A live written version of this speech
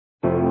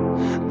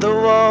The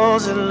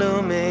walls are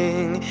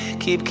looming,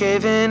 keep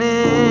caving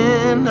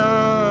in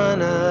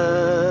on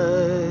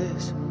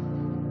us.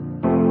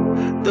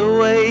 The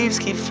waves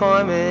keep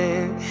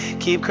forming,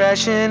 keep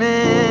crashing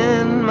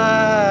in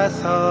my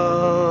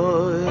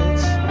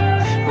thoughts.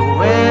 But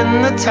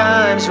when the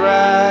time's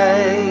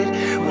right,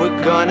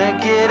 we're gonna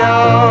get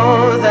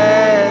all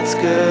that's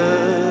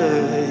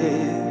good.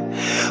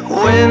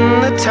 When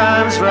the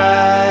time's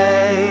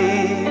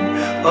right,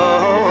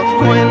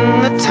 oh,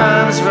 when the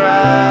time's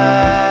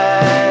right.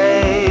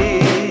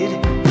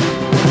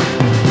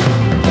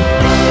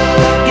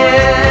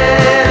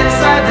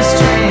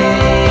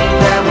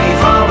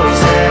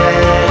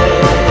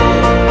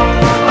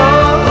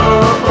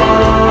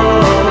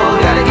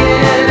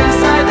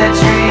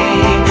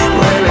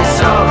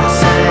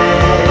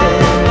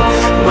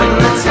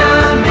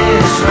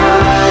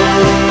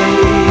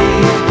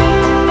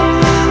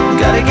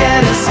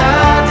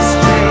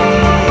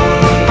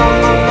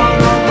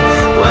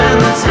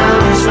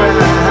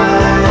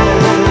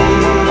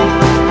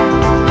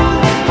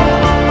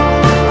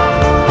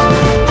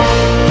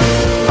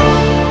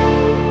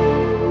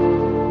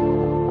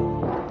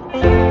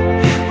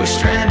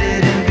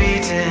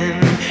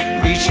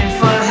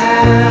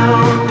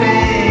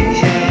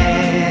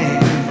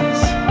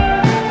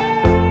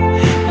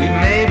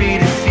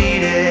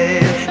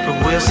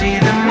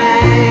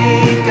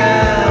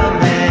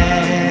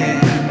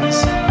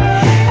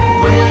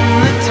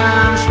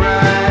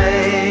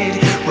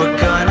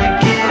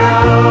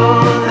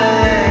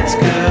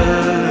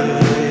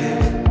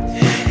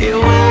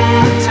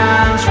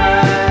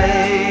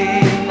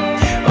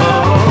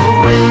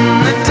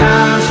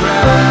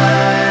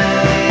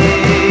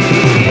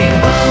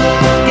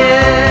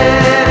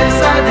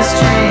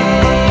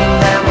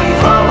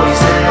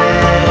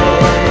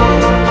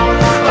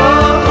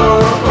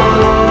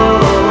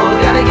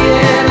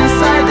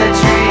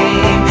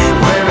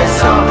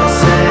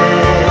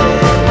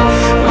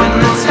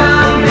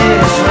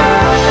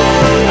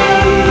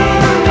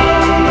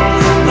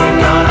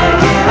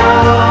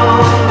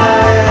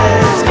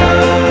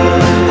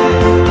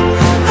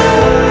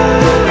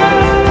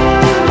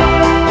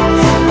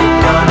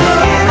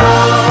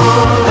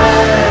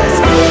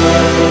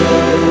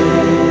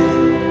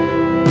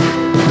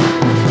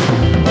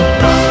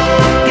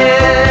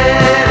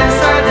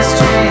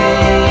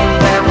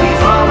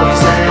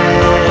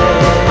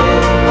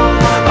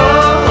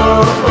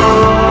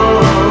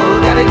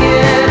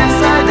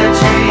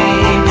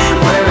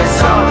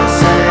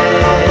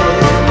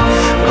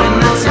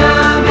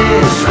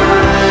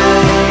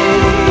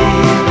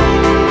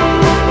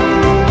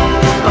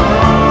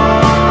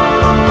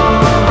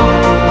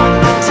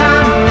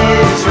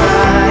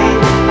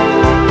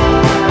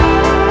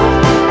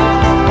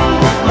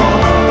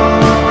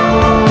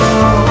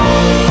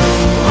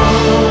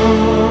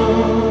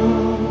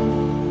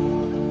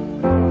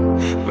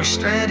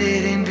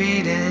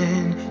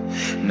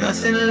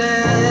 Nothing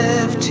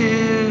left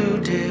to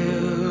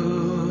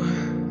do.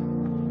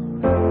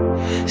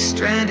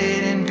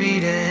 Stranded and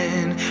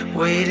beaten,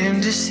 waiting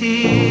to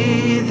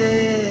see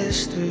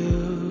this through.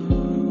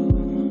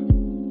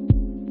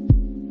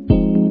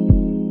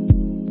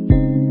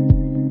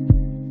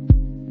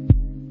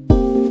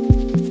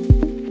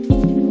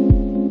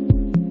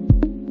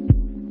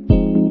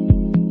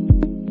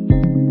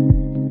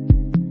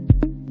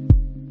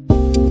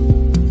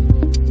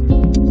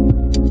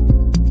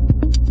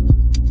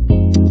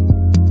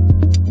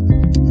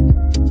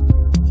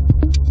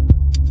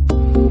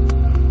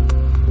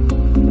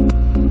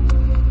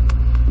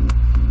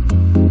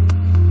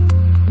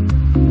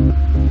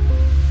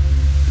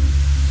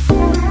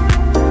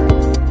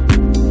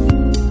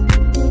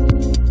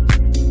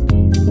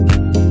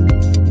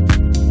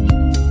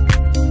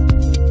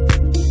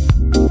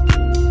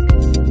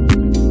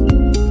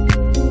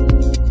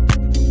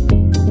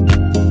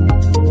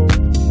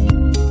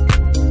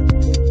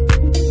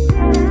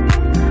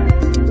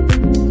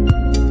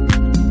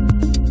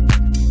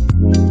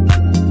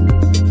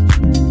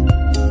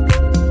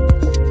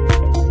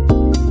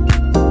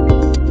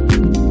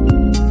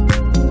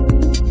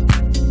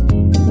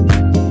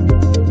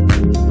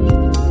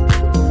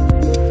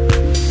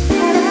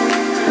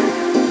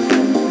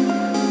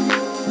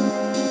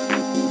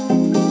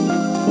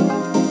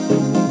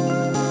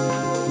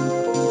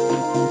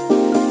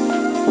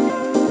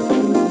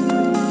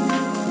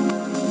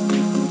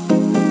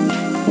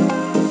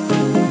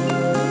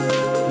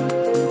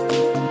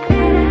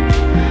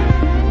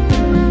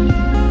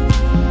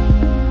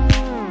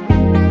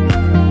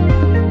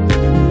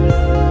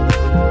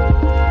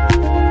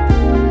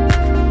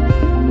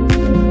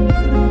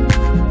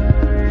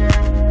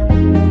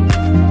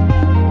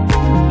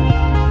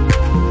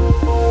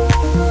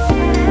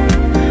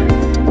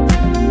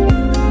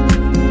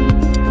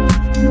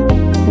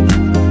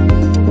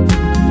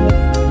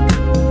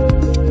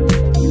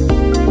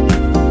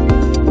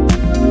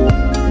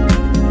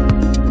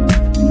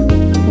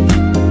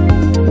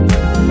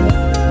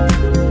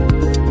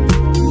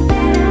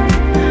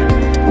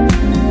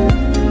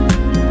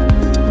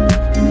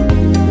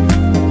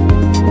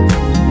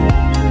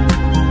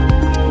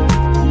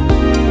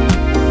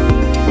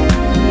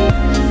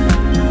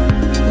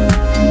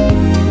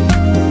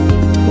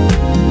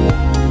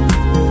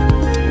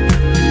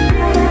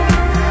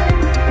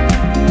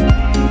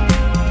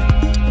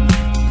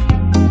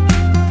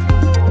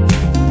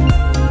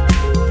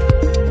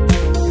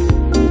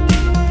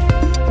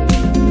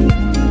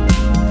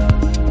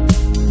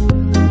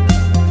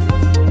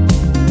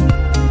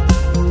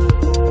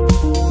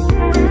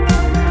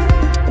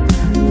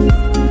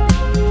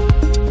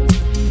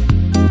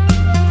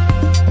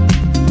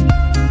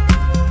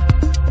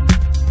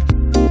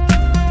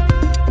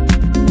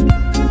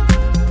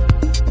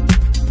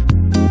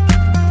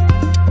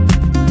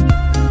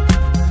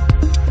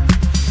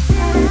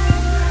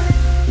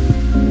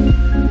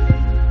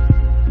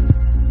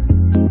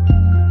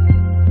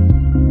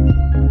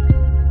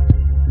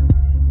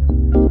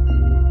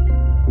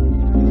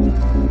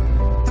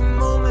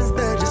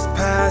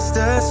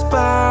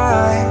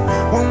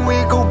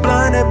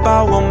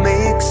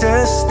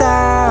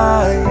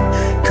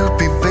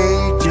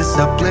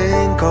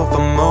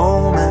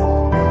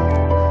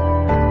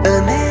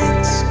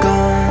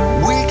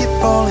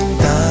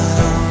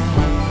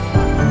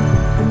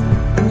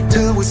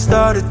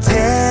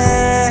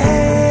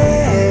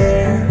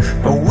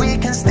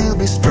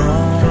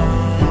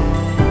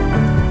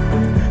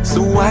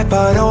 wipe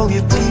out all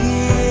your tears.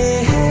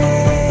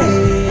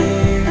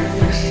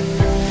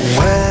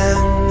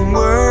 When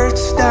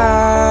words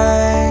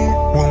die,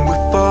 when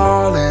we're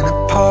falling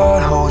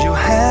apart, hold your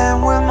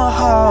hand when my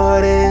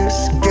heart is.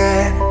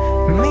 Get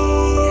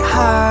me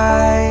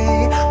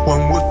high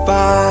when we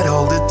fight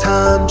all the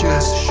time,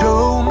 just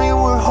show me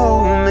we're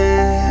home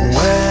is.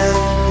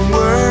 When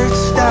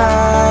words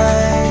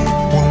die,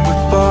 when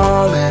we're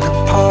falling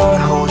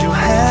apart, hold your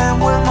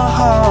hand when my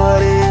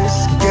heart is.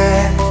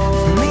 Get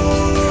me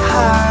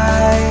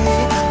high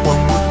when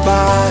we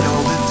fight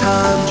all the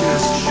time,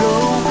 just show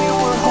me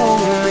we're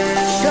home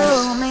is. Show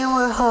me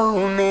we're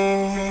home is.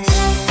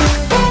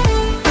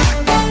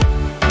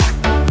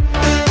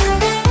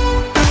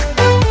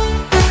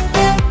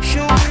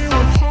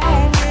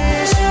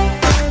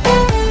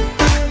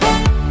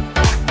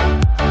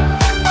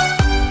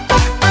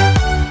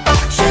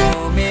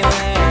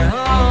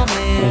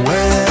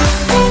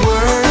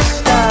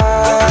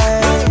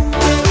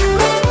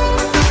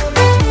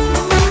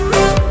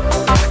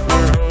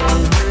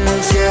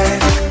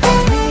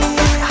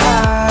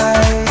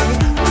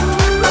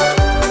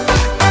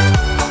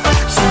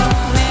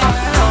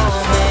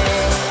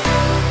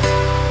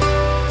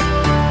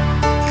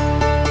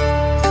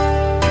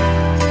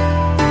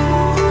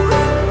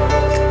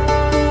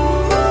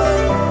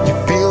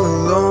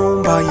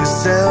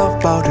 Yourself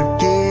about to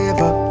give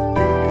up,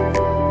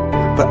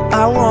 but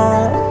I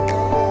won't.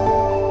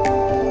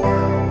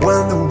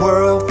 When the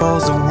world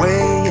falls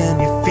away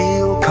and you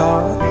feel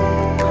caught,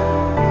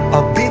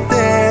 I'll be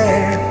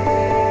there.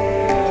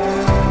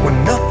 When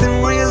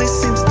nothing really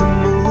seems to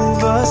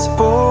move us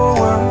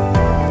forward,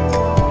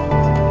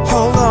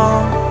 hold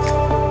on.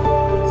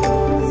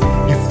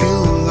 You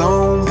feel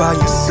alone by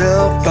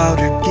yourself about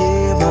to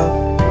give up,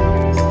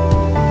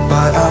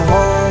 but I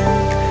won't.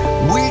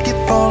 We keep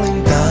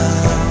falling down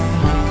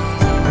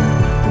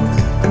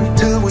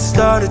until we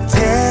start to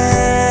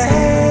tear,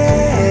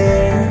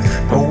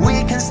 but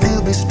we can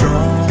still be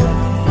strong.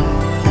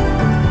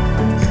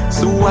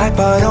 So wipe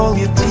out all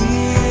your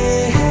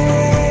tears.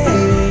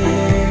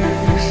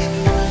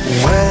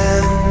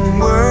 When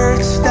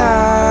words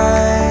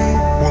die,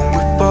 when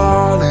we're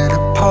falling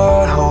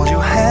apart, hold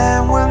your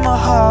hand when my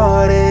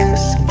heart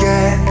is.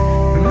 Get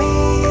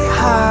me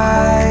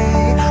high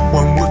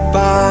when we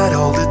fight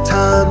all the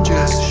time,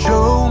 just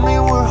show me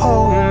we're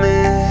home is.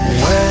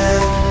 When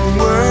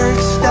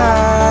words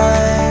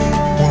die,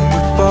 when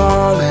we're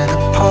falling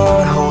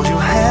apart, hold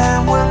your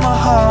hand when my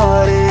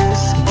heart is.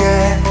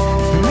 Get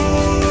me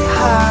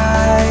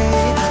high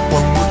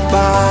when we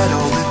fight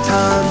all the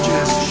time,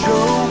 just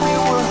show me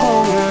we're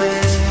home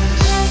is.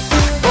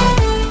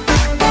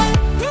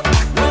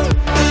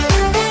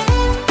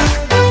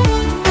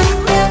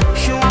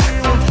 Show me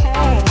we're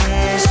home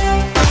is.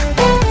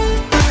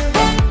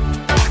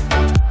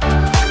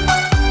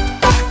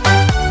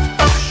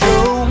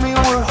 Show me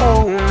we're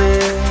home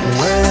is.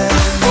 When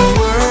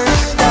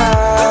words die,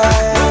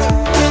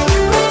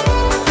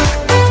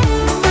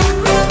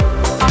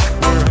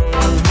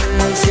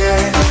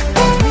 get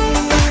me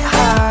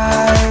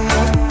high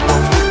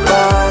when we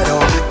fight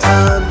all the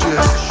time,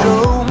 just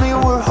show me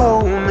we're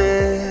home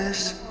is.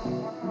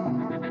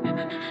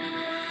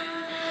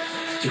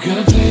 You're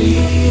gonna play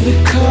the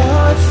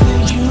cards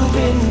that you've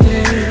been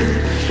dealt.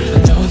 I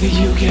know that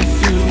you get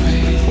through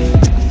it.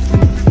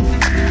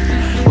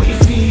 What you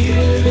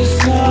fear is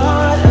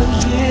not a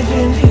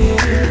living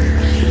here,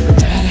 no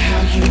matter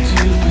how you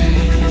do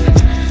it.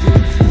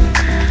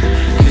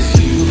 'Cause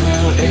you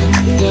will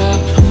end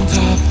up on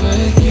top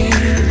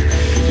again.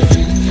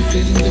 You're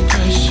feeling the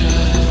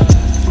pressure.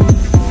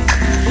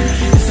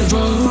 It's the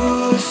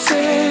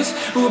roses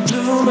will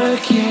bloom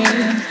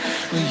again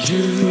when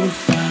you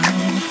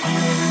found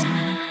home.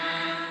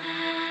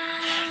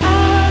 I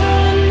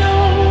don't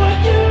know what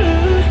you're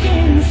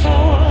looking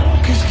for,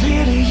 'cause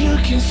clearly you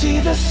can see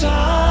the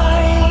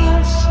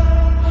signs.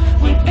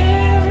 When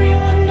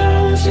everyone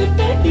knows it,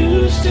 but you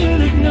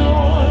still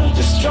ignore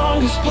the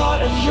strongest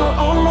part of your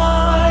own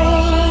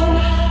mind.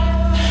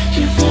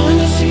 You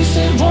wanna cease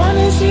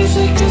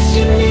it, 'cause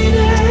you need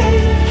it,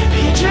 but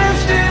you're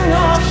drifting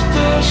off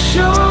the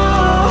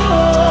shore.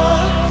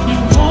 You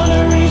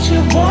wanna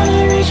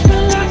reach,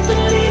 but not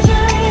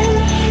believing.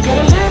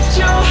 Gotta lift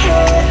your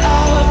head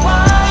out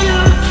while you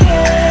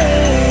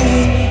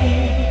can.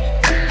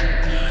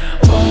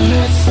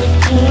 What's the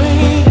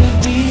point of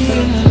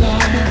being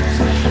lost?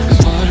 There's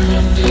water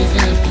under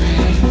the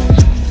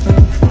bridge.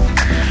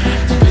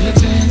 To pay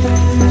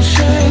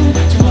attention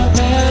to what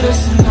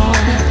matters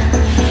not.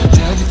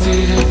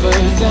 Levitate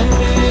above the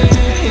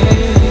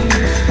mist.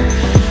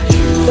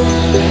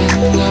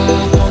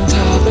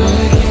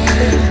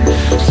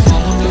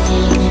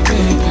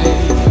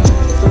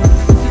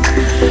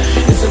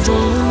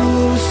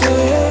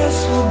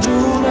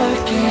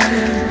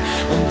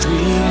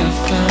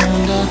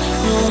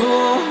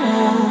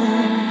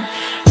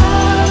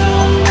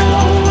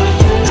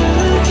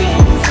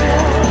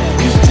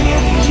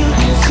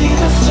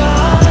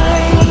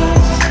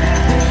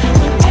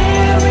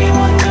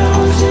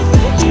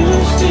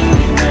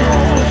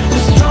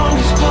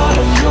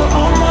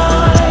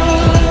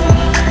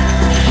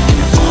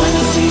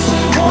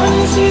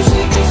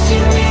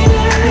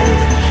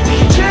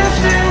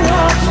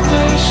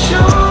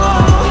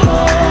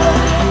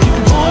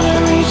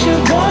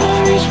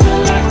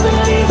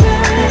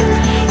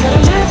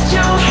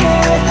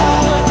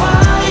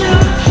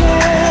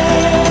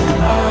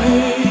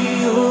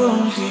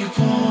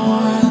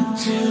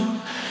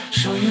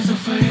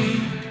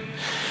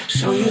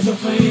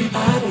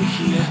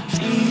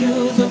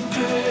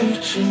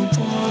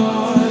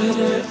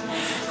 wanted.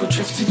 Go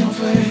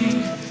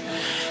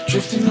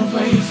drifting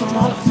away from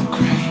all of the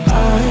gray. I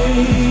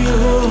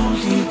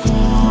only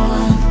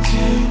want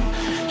to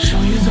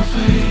show you the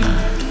way,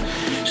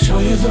 show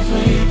you the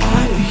way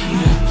out of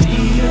here.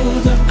 Feel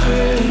the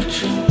hurt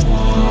you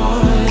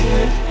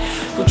wanted.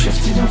 Go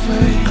drifting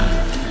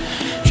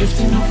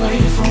away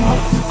from all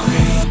of the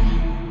gray.